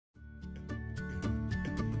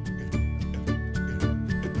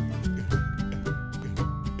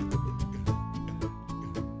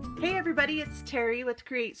everybody, it's Terry with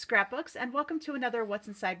Create Scrapbooks and welcome to another What's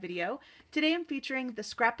Inside video. Today I'm featuring the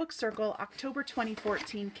Scrapbook Circle October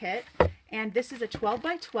 2014 kit, and this is a 12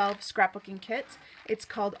 by 12 scrapbooking kit. It's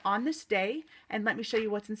called On This Day, and let me show you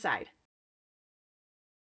what's inside.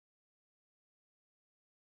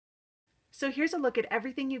 So here's a look at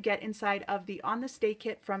everything you get inside of the On This Day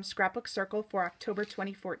kit from Scrapbook Circle for October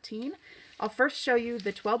 2014. I'll first show you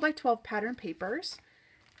the 12 by 12 pattern papers.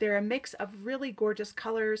 They're a mix of really gorgeous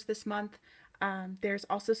colors this month. There's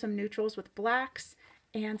also some neutrals with blacks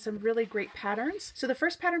and some really great patterns. So the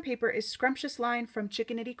first pattern paper is Scrumptious Line from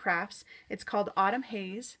Chickanity Crafts. It's called Autumn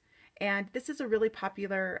Haze, and this is a really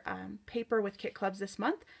popular paper with kit clubs this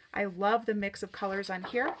month. I love the mix of colors on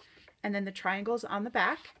here, and then the triangles on the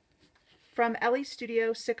back. From Ellie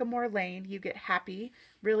Studio Sycamore Lane, you get Happy,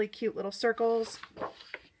 really cute little circles,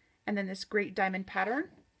 and then this great diamond pattern.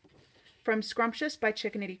 From Scrumptious by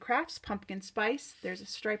Chickanity Crafts, Pumpkin Spice, there's a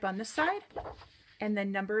stripe on this side, and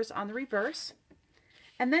then numbers on the reverse.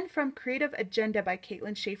 And then from Creative Agenda by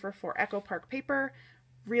Caitlin Schaefer for Echo Park paper,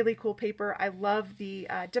 really cool paper. I love the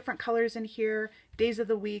different colors in here, days of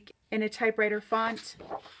the week in a typewriter font,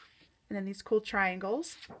 and then these cool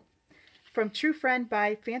triangles. From True Friend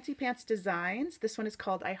by Fancy Pants Designs, this one is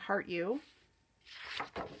called I Heart You.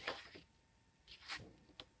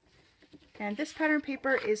 And this pattern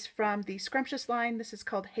paper is from the Scrumptious line. This is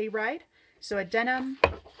called Hayride. So a denim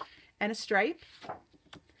and a stripe.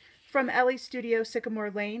 From Ellie Studio Sycamore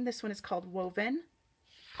Lane, this one is called Woven.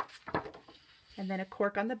 And then a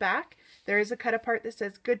cork on the back. There is a cut apart that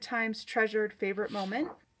says Good Times Treasured Favorite Moment.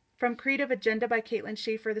 From Creative Agenda by Caitlin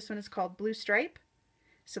Schaefer, this one is called Blue Stripe.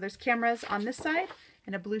 So there's cameras on this side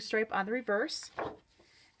and a blue stripe on the reverse.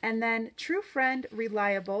 And then True Friend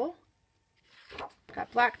Reliable.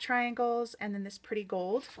 Got black triangles and then this pretty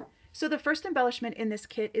gold. So the first embellishment in this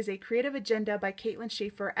kit is a Creative Agenda by Caitlin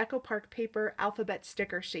Schaefer Echo Park paper alphabet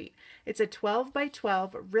sticker sheet. It's a 12 by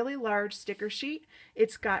 12 really large sticker sheet.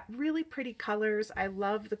 It's got really pretty colors. I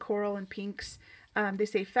love the coral and pinks. They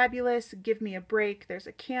say fabulous, give me a break. There's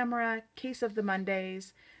a camera, case of the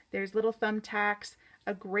Mondays. There's little thumbtacks,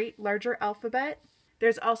 a great larger alphabet.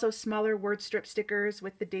 There's also smaller word strip stickers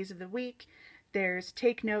with the days of the week. There's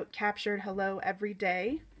Take Note, Captured, Hello, Every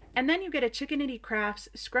Day. And then you get a Chickanity Crafts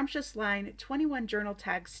Scrumptious Line 21 Journal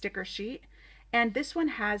Tag sticker sheet. And this one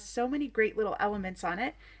has so many great little elements on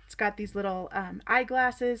it. It's got these little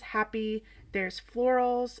eyeglasses, happy, there's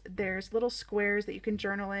florals, there's little squares that you can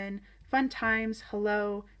journal in, fun times,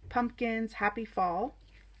 hello, pumpkins, happy fall.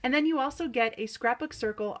 And then you also get a Scrapbook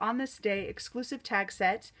Circle On This Day exclusive tag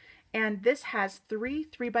set. And this has 3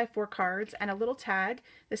 3x4 cards and a little tag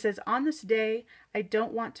that says, On this day, I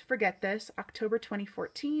don't want to forget this, October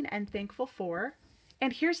 2014, and thankful for.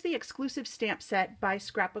 And here's the exclusive stamp set by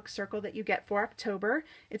Scrapbook Circle that you get for October.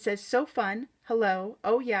 It says, So fun, hello,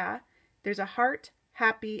 oh yeah. There's a heart,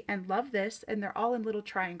 happy, and love this, and they're all in little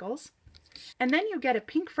triangles. And then you get a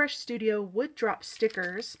Pink Fresh Studio wood drop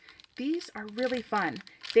stickers. These are really fun.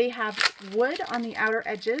 They have wood on the outer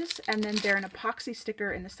edges, and then they're an epoxy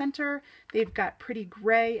sticker in the center. They've got pretty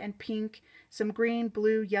gray and pink, some green,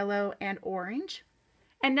 blue, yellow, and orange.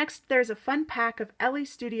 And next, there's a fun pack of Ellie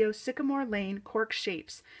Studio Sycamore Lane cork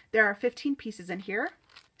shapes. There are 15 pieces in here.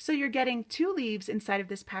 So you're getting 2 leaves inside of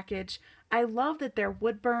this package. I love that they're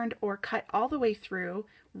wood burned or cut all the way through.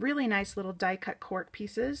 Really nice little die cut cork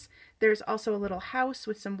pieces. There's also a little house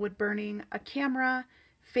with some wood burning, a camera,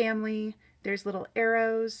 family, there's little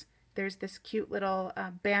arrows, there's this cute little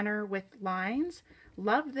banner with lines.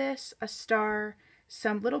 Love this, a star,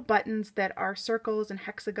 some little buttons that are circles and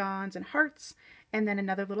hexagons and hearts, and then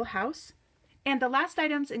another little house. And the last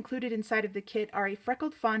items included inside of the kit are a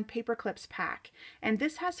Freckled Fawn paper clips pack. And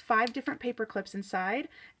this has 5 different paper clips inside.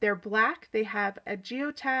 They're black, they have a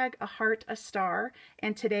geotag, a heart, a star,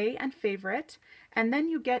 and today and favorite. And then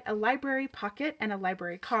you get a library pocket and a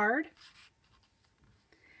library card.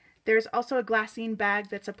 There's also a glassine bag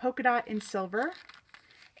that's a polka dot in silver,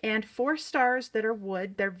 and 4 stars that are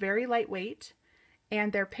wood. They're very lightweight,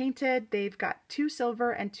 and they're painted. They've got 2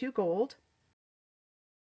 silver and 2 gold.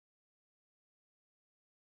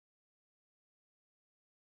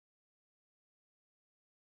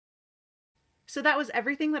 So that was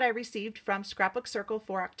everything that I received from Scrapbook Circle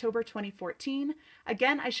for October 2014.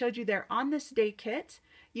 Again, I showed you their On This Day kit.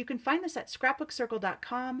 You can find this at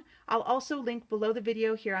scrapbookcircle.com. I'll also link below the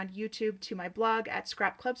video here on YouTube to my blog at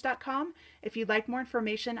scrapclubs.com. If you'd like more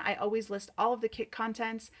information, I always list all of the kit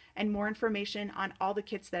contents and more information on all the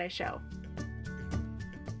kits that I show.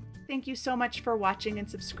 Thank you so much for watching and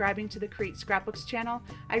subscribing to the Create Scrapbooks channel.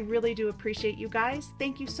 I really do appreciate you guys.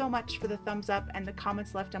 Thank you so much for the thumbs up and the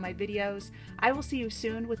comments left on my videos. I will see you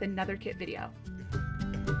soon with another kit video.